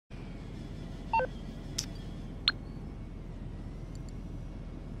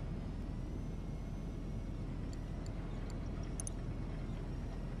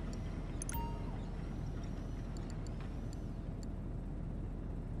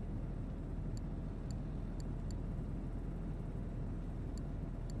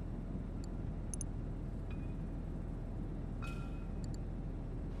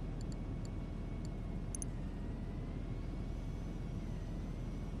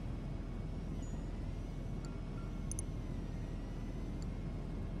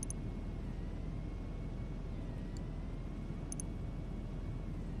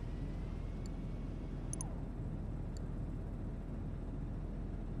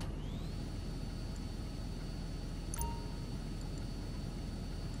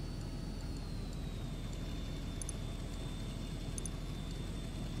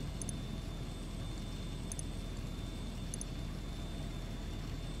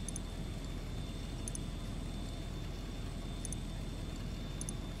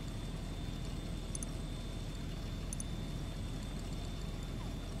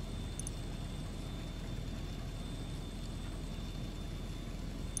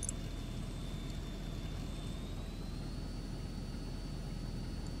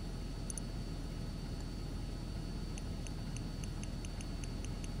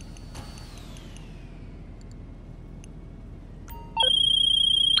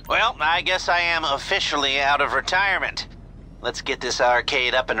Well, I guess I am officially out of retirement. Let's get this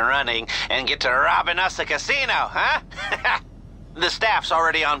arcade up and running and get to robbing us a casino, huh? The staff's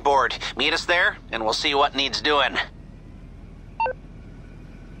already on board. Meet us there, and we'll see what needs doing.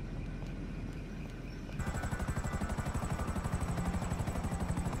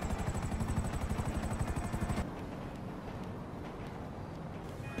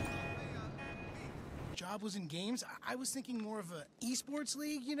 Job was in games. I was thinking more of a esports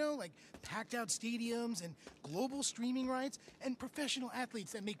league, you know, like packed out stadiums and global streaming rights and professional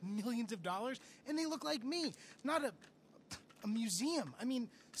athletes that make millions of dollars and they look like me, not a museum. I mean,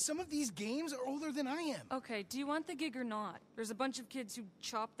 some of these games are older than I am. Okay, do you want the gig or not? There's a bunch of kids who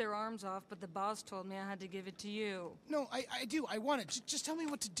chopped their arms off, but the boss told me I had to give it to you. No, I do. I want it. Just tell me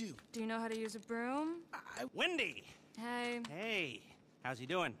what to do. Do you know how to use a broom? Wendy! Hey. Hey, how's he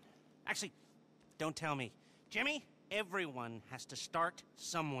doing? Actually, don't tell me. Jimmy, everyone has to start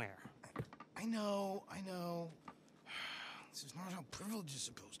somewhere. I know. This is not how privilege is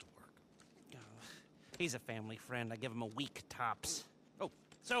supposed to work. Oh, he's a family friend. I give him a week tops. Oh,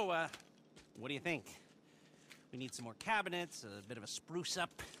 so, what do you think? We need some more cabinets, a bit of a spruce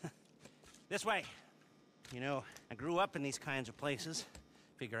up. This way. You know, I grew up in these kinds of places.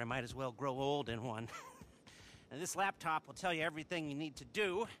 Figure I might as well grow old in one. And this laptop will tell you everything you need to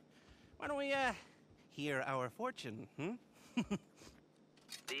do. Why don't we, hear our fortune, hmm? The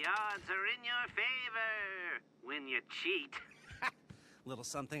odds are in your favor when you cheat. Little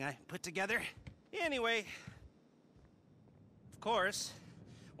something I put together. Anyway, of course,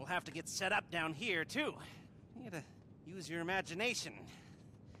 we'll have to get set up down here, too. You gotta use your imagination.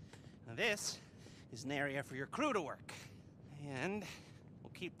 Now, this is an area for your crew to work. And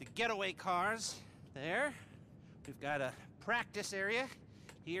we'll keep the getaway cars there. We've got a practice area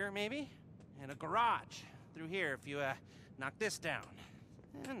here, maybe, and a garage through here if you knock this down.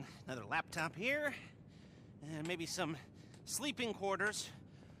 And another laptop here, and maybe some sleeping quarters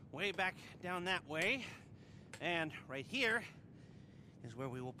way back down that way. And right here is where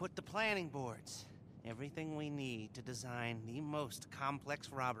we will put the planning boards. Everything we need to design the most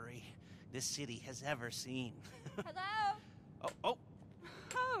complex robbery this city has ever seen. Hello? Oh.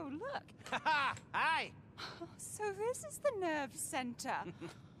 Oh, look. Hi. So this is the nerve center.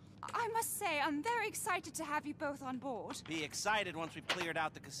 I must say, I'm very excited to have you both on board. Be excited once we've cleared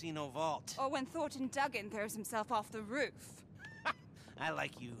out the casino vault. Or when Thornton Duggan throws himself off the roof. I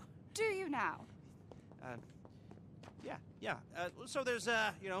like you. Do you now? Yeah. So there's,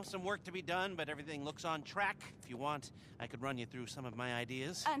 you know, some work to be done, but everything looks on track. If you want, I could run you through some of my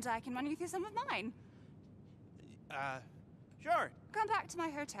ideas. And I can run you through some of mine. Sure. Come back to my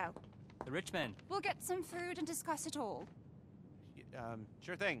hotel. The rich man. We'll get some food and discuss it all.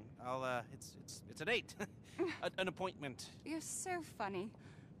 Sure thing. I'll, it's a date. An appointment. You're so funny.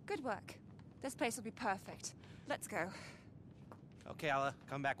 Good work. This place will be perfect. Let's go. Okay, I'll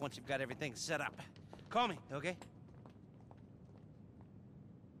come back once you've got everything set up. Call me, okay?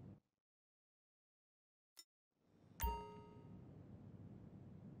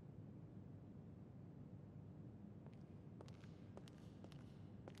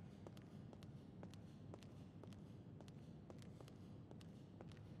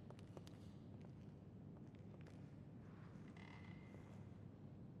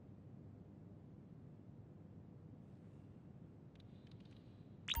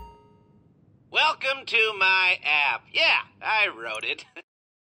 Welcome to my app. Yeah, I wrote it.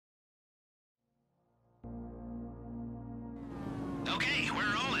 Okay,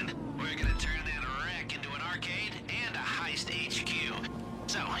 we're rolling. We're gonna turn that wreck into an arcade and a heist HQ.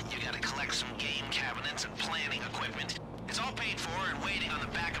 So, you gotta collect some game cabinets and planning equipment. It's all paid for and waiting on the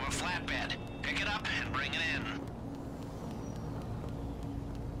back of a flatbed. Pick it up and bring it in.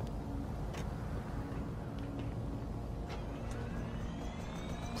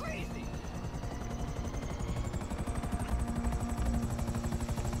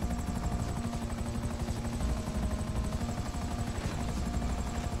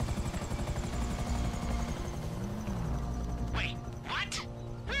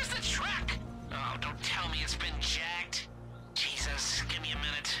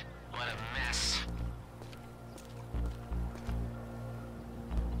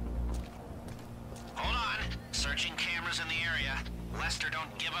 Searching cameras in the area. Lester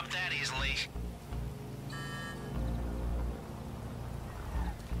don't give up that easily.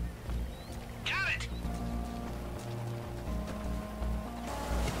 Got it!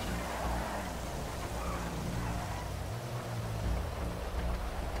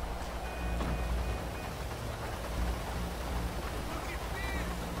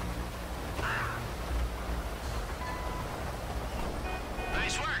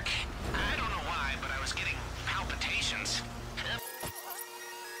 Nice work.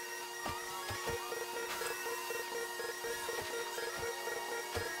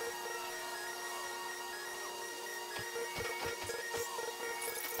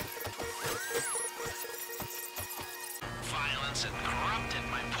 violence and corrupted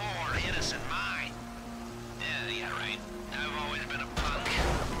my poor, innocent mind. Yeah, right. I've always been a punk.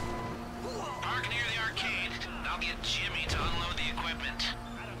 Park near the arcade. I'll get Jimmy to unload the equipment.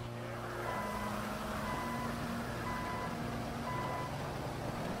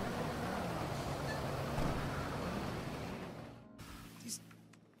 These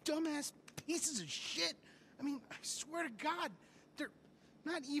dumbass pieces of shit. I mean, I swear to God, they're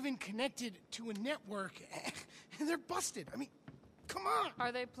not even connected to a network. And they're busted. I mean, come on.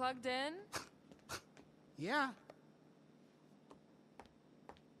 Are they plugged in? Yeah.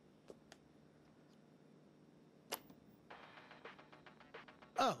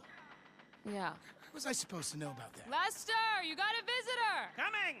 Oh, Yeah. how was I supposed to know about that? Lester, you got a visitor!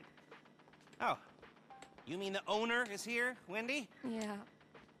 Coming! Oh, you mean the owner is here, Wendy? Yeah.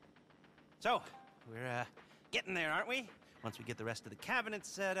 So, we're getting there, aren't we? Once we get the rest of the cabinets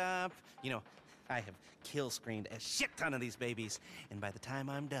set up. You know, I have kill screened a shit ton of these babies, and by the time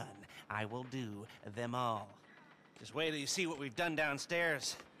I'm done, I will do them all. Just wait till you see what we've done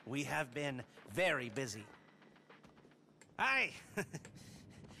downstairs. We have been very busy. Hi!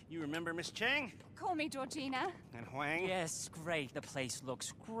 You remember Miss Chang? Call me Georgina. And Huang? Yes, great. The place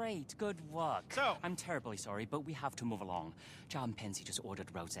looks great. Good work. So- I'm terribly sorry, but we have to move along. John Pensy just ordered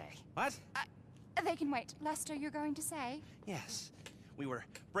rosé. What? They can wait. Lester, you're going to say? Yes. We were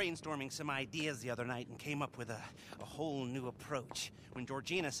brainstorming some ideas the other night and came up with a whole new approach. When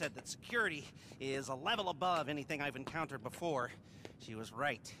Georgina said that security is a level above anything I've encountered before, she was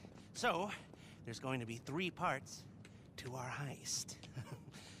right. So, there's going to be 3 parts to our heist.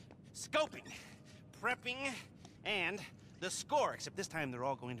 Scoping, prepping, and the score. Except this time they're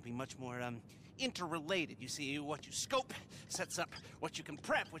all going to be much more, interrelated. You see, what you scope sets up what you can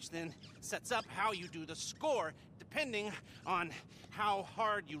prep, which then sets up how you do the score. Depending on how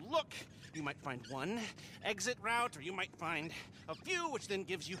hard you look, you might find one exit route, or you might find a few, which then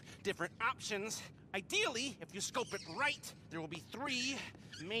gives you different options. Ideally, if you scope it right, there will be 3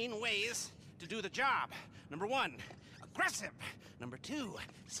 main ways to do the job. Number 1, aggressive. Number 2,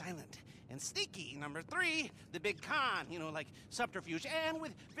 silent and sneaky. Number 3, the big con, you know, like subterfuge, and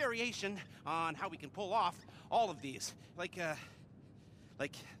with variation on how we can pull off all of these. Like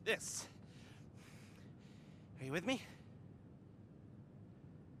this. Are you with me?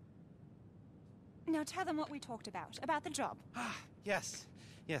 Now tell them what we talked about the job. Yes.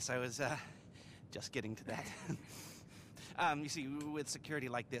 Yes, I was, just getting to that. You see, with security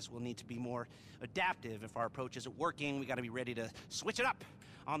like this, we'll need to be more adaptive. If our approach isn't working, we gotta be ready to switch it up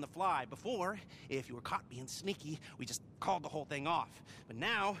on the fly. Before, if you were caught being sneaky, we just called the whole thing off. But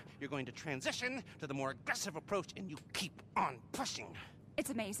now, you're going to transition to the more aggressive approach, and you keep on pushing.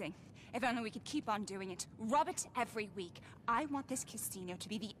 It's amazing. If only we could keep on doing it. Rob it every week. I want this casino to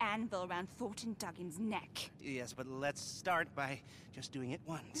be the anvil around Thornton Duggan's neck. Yes, but let's start by just doing it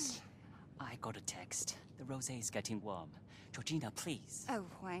once. I got a text. The rosé is getting warm. Georgina, please. Oh,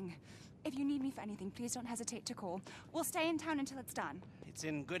 Huang. If you need me for anything, please don't hesitate to call. We'll stay in town until it's done. It's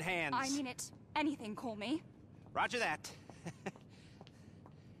in good hands. I mean it. Anything, call me. Roger that.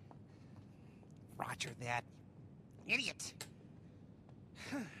 Roger that. Idiot.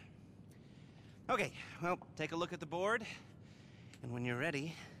 Okay, well, take a look at the board. And when you're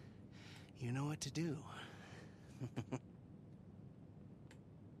ready, you know what to do.